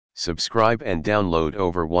Subscribe and download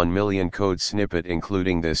over 1 million code snippet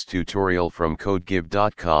including this tutorial from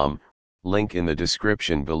codegive.com, link in the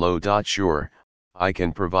description below. Sure, I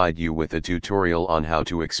can provide you with a tutorial on how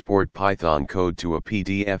to export Python code to a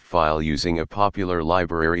PDF file using a popular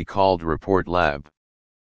library called reportlab.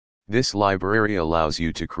 This library allows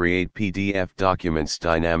you to create PDF documents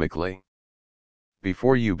dynamically.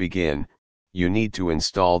 Before you begin, you need to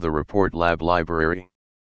install the reportlab library.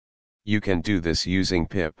 You can do this using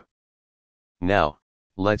pip. Now,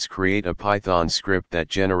 let's create a Python script that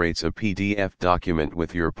generates a PDF document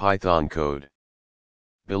with your Python code.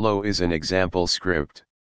 Below is an example script.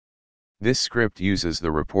 This script uses the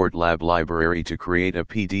reportlab library to create a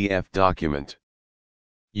PDF document.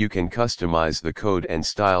 You can customize the code and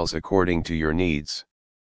styles according to your needs.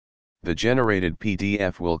 The generated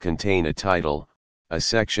PDF will contain a title, a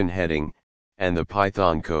section heading, and the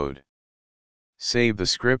Python code. Save the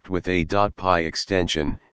script with a .py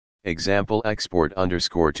extension, example export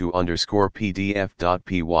 _to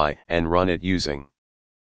 _pdf.py, and run it using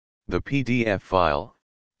the PDF file,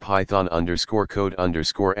 python _code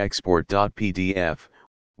 _export.pdf,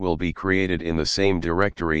 will be created in the same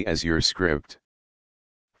directory as your script.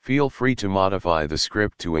 Feel free to modify the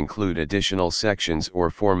script to include additional sections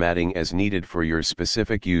or formatting as needed for your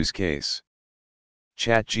specific use case.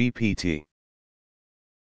 ChatGPT.